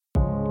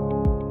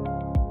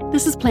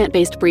This is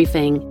Plant-Based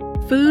Briefing,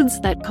 Foods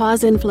that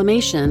Cause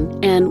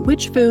Inflammation and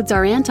Which Foods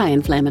Are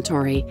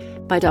Anti-Inflammatory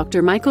by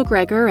Dr. Michael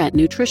Greger at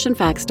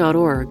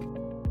nutritionfacts.org.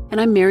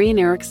 And I'm Marian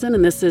Erickson,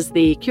 and this is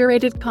the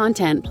curated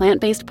content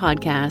plant-based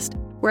podcast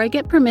where I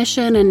get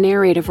permission and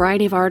narrate a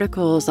variety of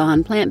articles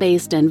on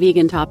plant-based and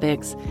vegan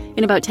topics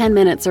in about 10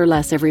 minutes or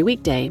less every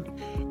weekday.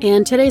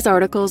 And today's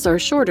articles are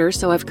shorter,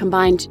 so I've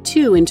combined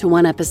two into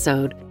one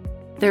episode.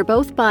 They're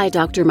both by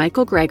Dr.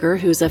 Michael Greger,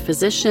 who's a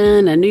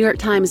physician, a New York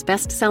Times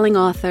best-selling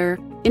author,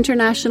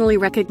 internationally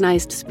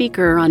recognized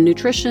speaker on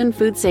nutrition,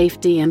 food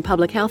safety, and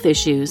public health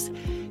issues.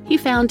 He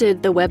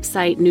founded the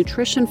website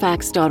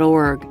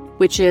nutritionfacts.org,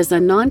 which is a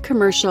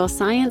non-commercial,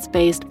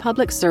 science-based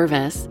public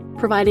service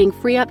providing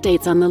free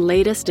updates on the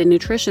latest in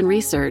nutrition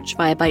research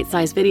via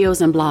bite-sized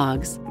videos and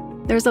blogs.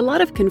 There's a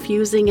lot of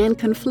confusing and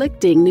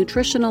conflicting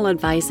nutritional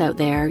advice out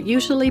there,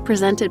 usually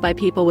presented by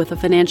people with a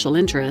financial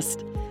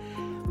interest.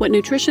 What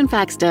Nutrition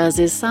Facts does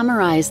is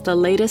summarize the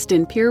latest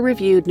in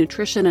peer-reviewed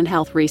nutrition and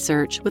health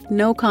research with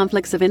no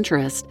conflicts of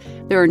interest.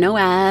 There are no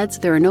ads,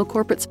 there are no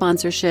corporate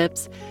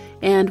sponsorships,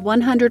 and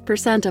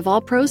 100% of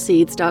all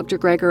proceeds Dr.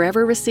 Greger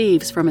ever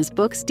receives from his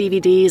books,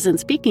 DVDs, and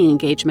speaking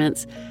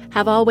engagements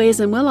have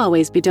always and will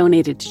always be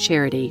donated to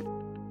charity.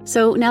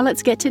 So now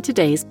let's get to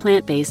today's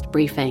plant-based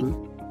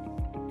briefing.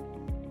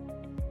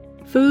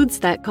 Foods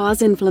that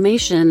cause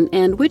inflammation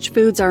and which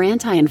foods are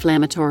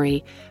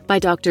anti-inflammatory by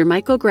Dr.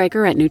 Michael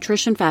Greger at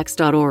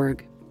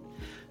nutritionfacts.org.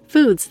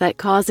 Foods that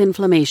cause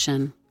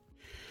inflammation.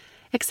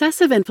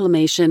 Excessive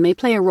inflammation may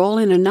play a role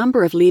in a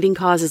number of leading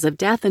causes of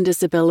death and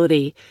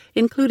disability,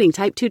 including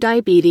type 2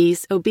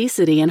 diabetes,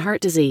 obesity, and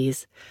heart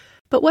disease.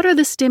 But what are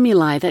the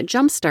stimuli that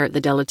jumpstart the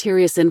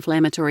deleterious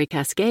inflammatory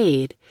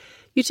cascade?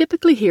 You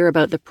typically hear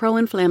about the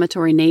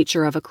pro-inflammatory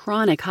nature of a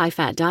chronic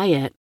high-fat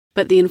diet,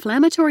 but the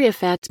inflammatory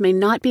effect may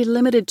not be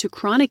limited to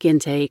chronic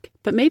intake,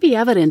 but may be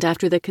evident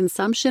after the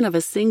consumption of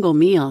a single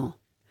meal.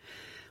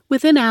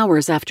 Within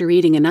hours after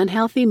eating an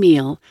unhealthy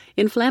meal,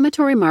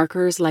 inflammatory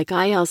markers like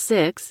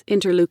IL-6,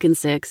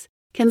 interleukin-6,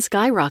 can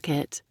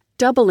skyrocket,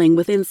 doubling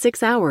within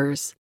 6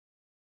 hours.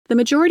 The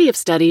majority of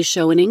studies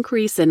show an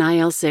increase in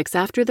IL-6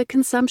 after the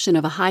consumption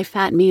of a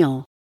high-fat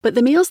meal, but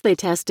the meals they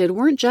tested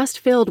weren't just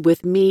filled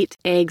with meat,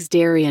 eggs,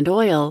 dairy, and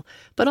oil,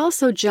 but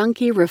also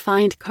junky,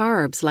 refined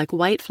carbs like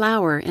white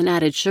flour and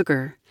added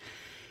sugar.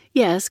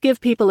 Yes, give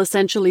people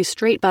essentially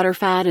straight butter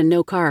fat and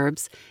no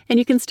carbs, and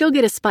you can still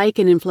get a spike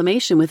in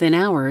inflammation within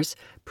hours,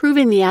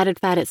 proving the added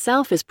fat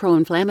itself is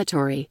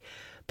pro-inflammatory.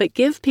 But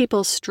give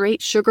people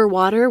straight sugar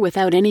water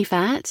without any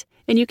fat,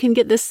 and you can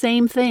get the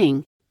same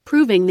thing,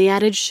 proving the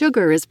added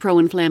sugar is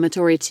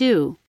pro-inflammatory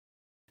too.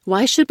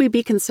 Why should we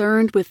be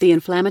concerned with the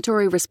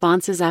inflammatory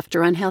responses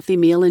after unhealthy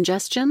meal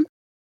ingestion?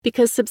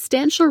 Because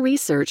substantial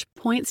research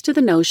points to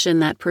the notion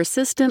that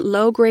persistent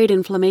low-grade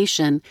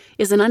inflammation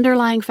is an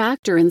underlying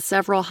factor in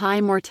several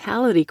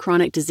high-mortality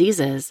chronic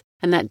diseases,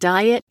 and that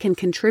diet can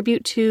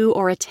contribute to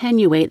or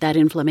attenuate that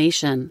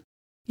inflammation.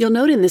 You'll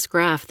note in this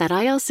graph that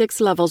IL-6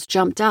 levels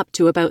jumped up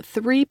to about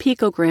 3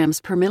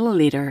 picograms per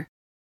milliliter.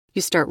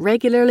 You start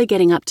regularly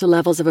getting up to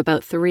levels of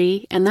about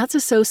 3, and that's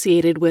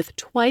associated with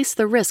twice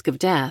the risk of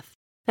death.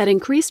 That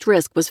increased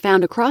risk was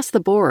found across the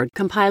board,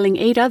 compiling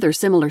 8 other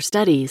similar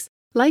studies,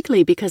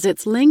 likely because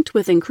it's linked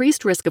with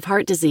increased risk of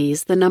heart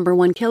disease, the number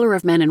one killer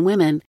of men and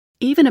women,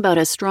 even about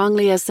as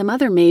strongly as some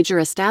other major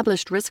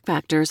established risk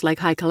factors like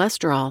high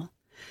cholesterol.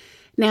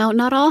 Now,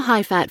 not all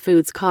high-fat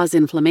foods cause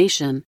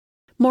inflammation.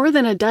 More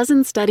than a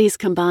dozen studies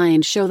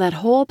combined show that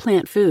whole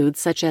plant foods,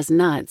 such as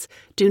nuts,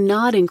 do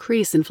not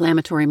increase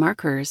inflammatory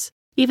markers,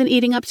 even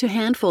eating up to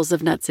handfuls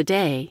of nuts a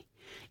day.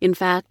 In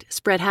fact,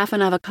 spread half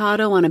an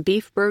avocado on a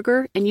beef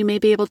burger and you may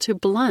be able to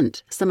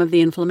blunt some of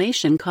the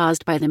inflammation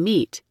caused by the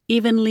meat,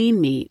 even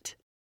lean meat.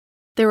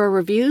 There are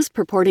reviews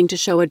purporting to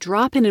show a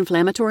drop in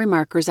inflammatory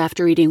markers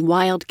after eating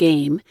wild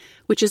game,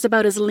 which is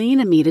about as lean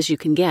a meat as you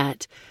can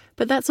get,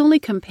 but that's only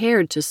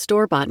compared to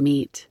store-bought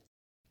meat.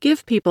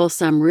 Give people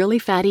some really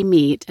fatty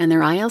meat and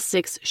their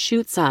IL-6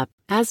 shoots up,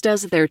 as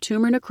does their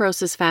tumor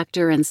necrosis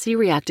factor and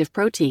C-reactive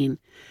protein.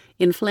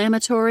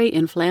 Inflammatory,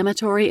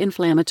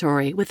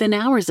 within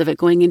hours of it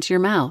going into your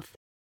mouth.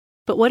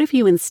 But what if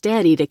you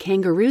instead eat a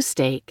kangaroo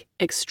steak,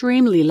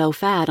 extremely low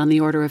fat on the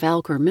order of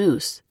elk or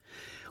moose?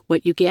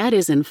 What you get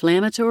is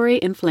inflammatory,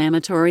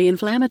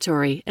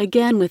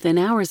 again within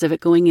hours of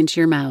it going into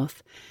your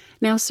mouth.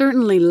 Now,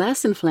 certainly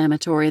less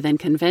inflammatory than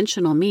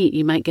conventional meat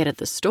you might get at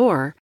the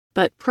store,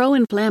 but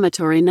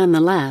pro-inflammatory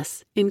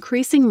nonetheless,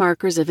 increasing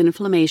markers of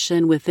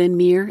inflammation within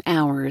mere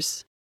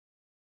hours.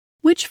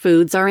 Which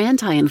foods are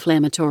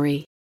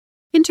anti-inflammatory?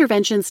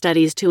 Intervention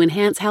studies to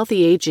enhance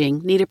healthy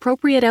aging need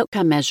appropriate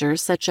outcome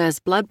measures such as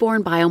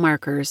blood-borne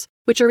biomarkers,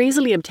 which are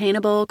easily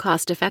obtainable,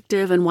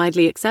 cost-effective, and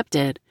widely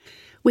accepted.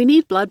 We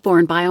need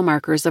blood-borne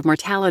biomarkers of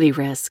mortality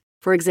risk.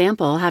 For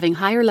example, having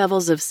higher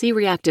levels of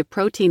C-reactive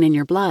protein in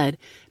your blood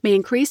may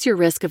increase your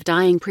risk of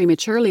dying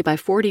prematurely by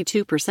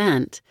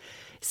 42%.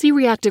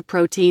 C-reactive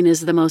protein is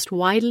the most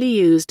widely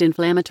used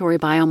inflammatory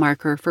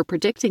biomarker for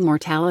predicting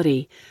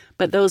mortality,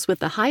 But those with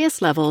the highest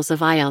levels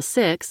of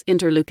IL-6,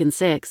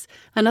 interleukin-6,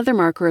 another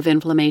marker of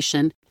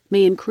inflammation,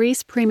 may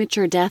increase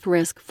premature death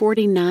risk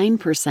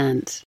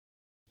 49%.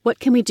 What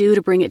can we do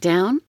to bring it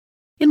down?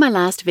 In my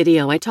last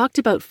video, I talked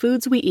about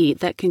foods we eat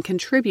that can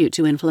contribute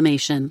to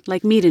inflammation,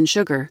 like meat and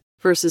sugar,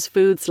 versus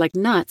foods like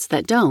nuts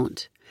that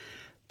don't.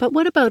 But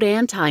what about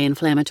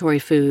anti-inflammatory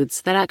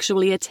foods that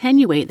actually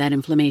attenuate that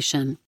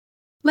inflammation?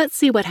 Let's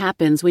see what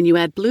happens when you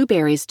add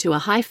blueberries to a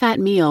high-fat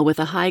meal with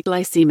a high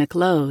glycemic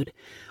load.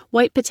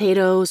 White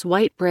potatoes,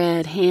 white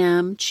bread,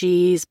 ham,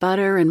 cheese,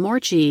 butter, and more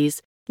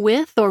cheese,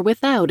 with or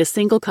without a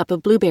single cup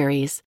of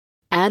blueberries.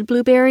 Add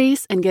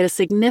blueberries and get a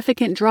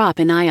significant drop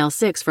in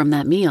IL-6 from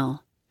that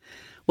meal.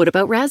 What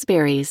about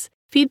raspberries?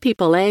 Feed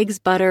people eggs,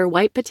 butter,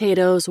 white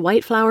potatoes,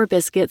 white flour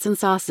biscuits, and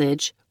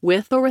sausage,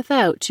 with or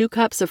without 2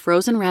 cups of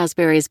frozen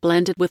raspberries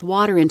blended with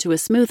water into a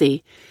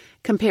smoothie,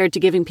 compared to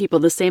giving people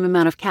the same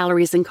amount of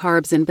calories and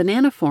carbs in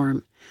banana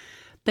form.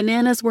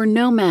 Bananas were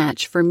no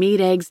match for meat,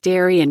 eggs,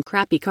 dairy, and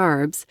crappy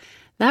carbs.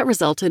 That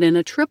resulted in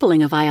a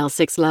tripling of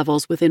IL-6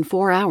 levels within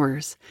 4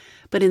 hours.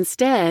 But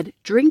instead,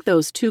 drink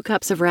those 2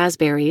 cups of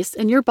raspberries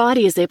and your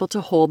body is able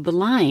to hold the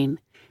line.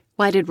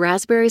 Why did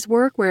raspberries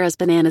work whereas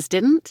bananas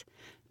didn't?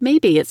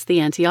 Maybe it's the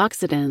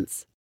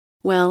antioxidants.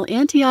 Well,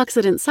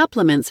 antioxidant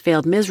supplements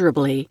failed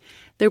miserably.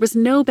 There was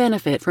no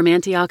benefit from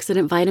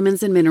antioxidant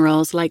vitamins and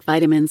minerals like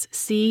vitamins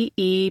C,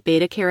 E,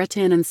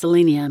 beta-carotene, and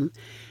selenium.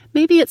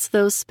 Maybe it's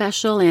those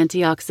special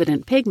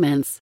antioxidant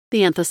pigments,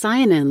 the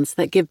anthocyanins,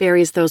 that give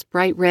berries those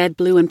bright red,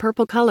 blue, and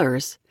purple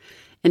colors.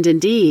 And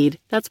indeed,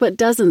 that's what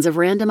dozens of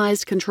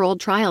randomized controlled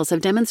trials have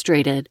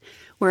demonstrated,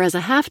 whereas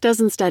a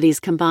half-dozen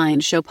studies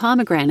combined show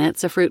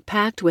pomegranates, a fruit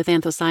packed with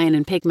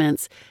anthocyanin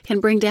pigments,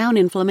 can bring down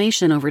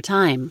inflammation over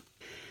time.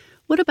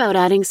 What about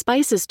adding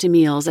spices to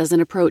meals as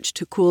an approach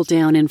to cool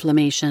down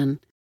inflammation?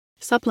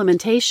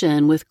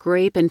 Supplementation with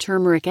grape and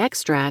turmeric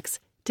extracts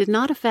did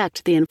not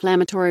affect the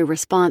inflammatory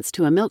response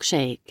to a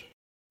milkshake.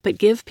 But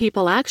give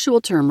people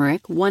actual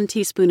turmeric, 1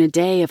 teaspoon a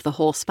day of the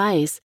whole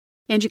spice,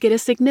 and you get a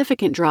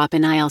significant drop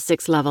in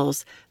IL-6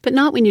 levels, but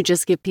not when you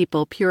just give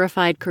people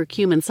purified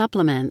curcumin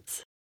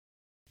supplements.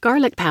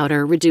 Garlic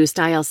powder reduced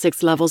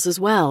IL-6 levels as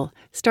well,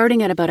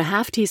 starting at about a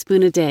half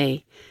teaspoon a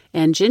day,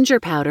 and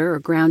ginger powder or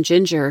ground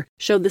ginger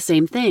showed the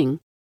same thing,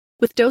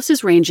 with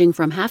doses ranging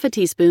from half a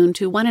teaspoon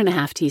to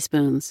 1.5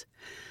 teaspoons.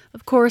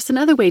 Of course,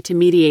 another way to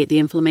mediate the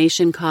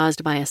inflammation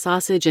caused by a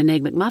sausage and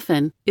egg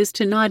McMuffin is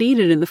to not eat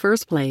it in the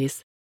first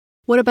place.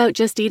 What about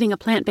just eating a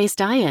plant-based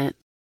diet?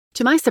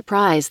 To my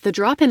surprise, the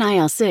drop in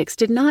IL-6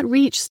 did not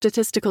reach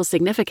statistical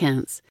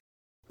significance.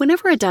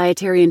 Whenever a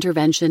dietary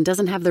intervention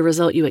doesn't have the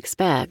result you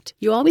expect,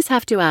 you always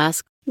have to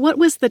ask, what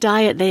was the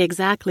diet they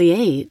exactly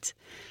ate?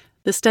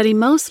 The study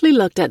mostly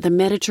looked at the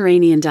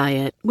Mediterranean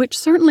diet, which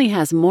certainly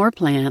has more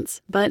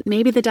plants, but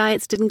maybe the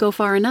diets didn't go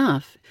far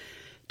enough.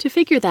 To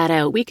figure that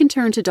out, we can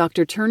turn to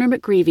Dr. Turner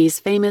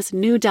McGreevy's famous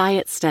New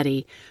Diet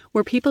study,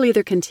 where people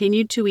either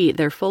continued to eat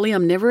their fully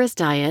omnivorous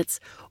diets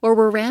or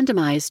were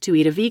randomized to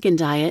eat a vegan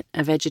diet,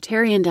 a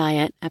vegetarian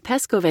diet, a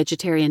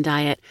pesco-vegetarian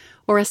diet,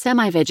 or a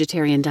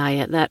semi-vegetarian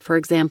diet that, for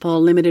example,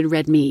 limited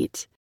red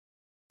meat.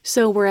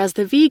 So whereas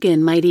the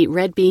vegan might eat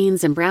red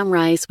beans and brown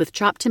rice with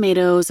chopped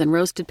tomatoes and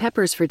roasted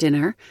peppers for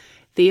dinner,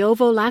 the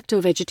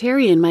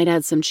ovo-lacto-vegetarian might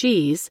add some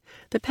cheese,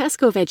 the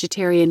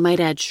pesco-vegetarian might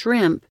add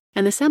shrimp,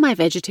 and the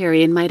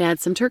semi-vegetarian might add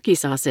some turkey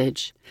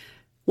sausage.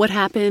 What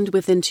happened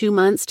within 2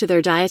 months to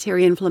their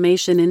dietary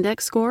inflammation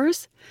index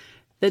scores?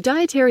 The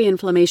dietary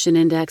inflammation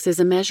index is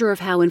a measure of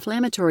how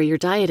inflammatory your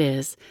diet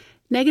is.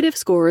 Negative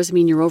scores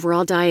mean your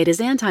overall diet is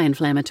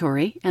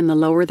anti-inflammatory, and the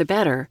lower the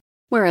better,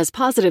 whereas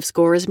positive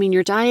scores mean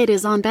your diet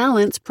is on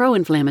balance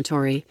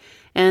pro-inflammatory,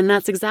 and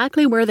that's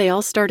exactly where they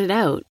all started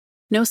out.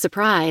 No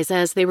surprise,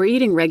 as they were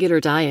eating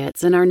regular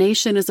diets and our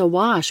nation is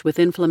awash with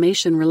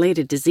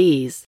inflammation-related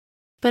disease.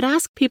 But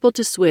ask people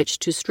to switch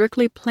to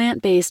strictly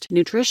plant-based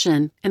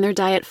nutrition and their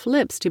diet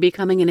flips to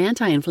becoming an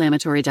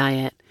anti-inflammatory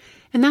diet.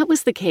 And that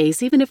was the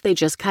case even if they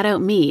just cut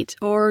out meat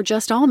or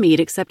just all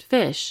meat except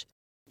fish.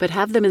 But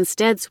have them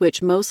instead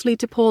switch mostly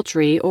to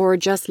poultry or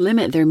just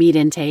limit their meat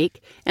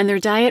intake, and their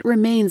diet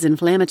remains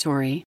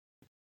inflammatory.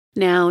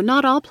 Now,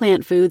 not all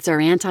plant foods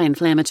are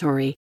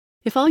anti-inflammatory.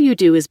 If all you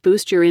do is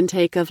boost your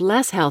intake of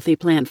less healthy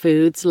plant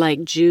foods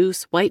like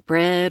juice, white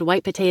bread,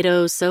 white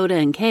potatoes, soda,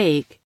 and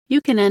cake, you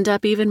can end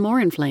up even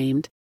more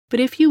inflamed. But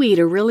if you eat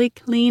a really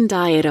clean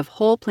diet of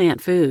whole plant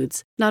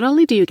foods, not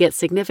only do you get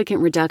significant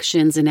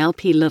reductions in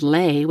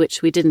Lp(a),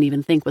 which we didn't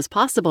even think was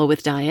possible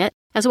with diet,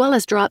 as well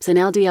as drops in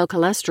LDL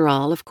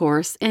cholesterol, of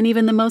course, and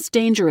even the most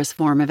dangerous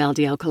form of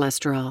LDL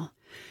cholesterol.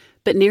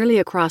 But nearly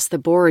across the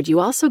board, you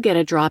also get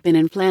a drop in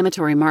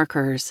inflammatory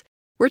markers.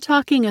 We're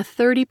talking a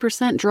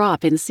 30%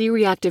 drop in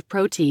C-reactive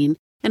protein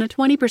and a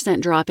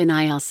 20% drop in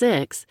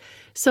IL-6,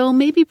 so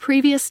maybe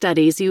previous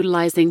studies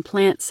utilizing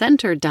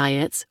plant-centered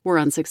diets were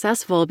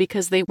unsuccessful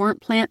because they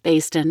weren't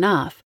plant-based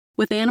enough,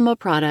 with animal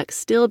products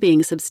still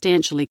being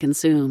substantially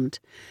consumed.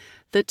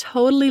 The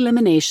total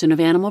elimination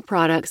of animal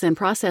products and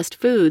processed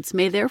foods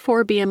may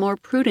therefore be a more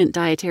prudent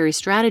dietary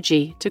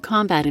strategy to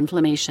combat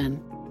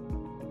inflammation.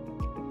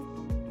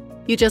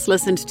 You just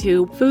listened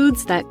to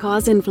Foods That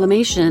Cause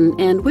Inflammation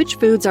and Which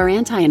Foods Are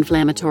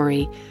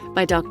Anti-Inflammatory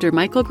by Dr.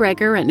 Michael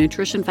Greger at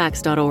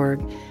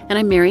nutritionfacts.org. And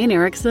I'm Marian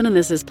Erickson, and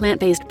this is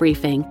Plant-Based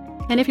Briefing.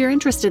 And if you're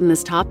interested in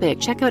this topic,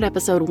 check out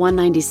episode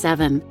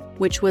 197,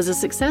 which was a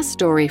success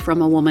story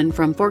from a woman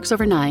from Forks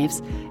Over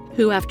Knives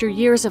who, after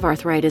years of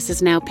arthritis,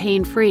 is now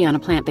pain-free on a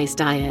plant-based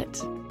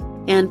diet.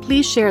 And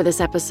please share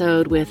this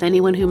episode with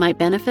anyone who might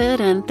benefit,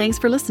 and thanks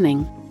for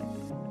listening.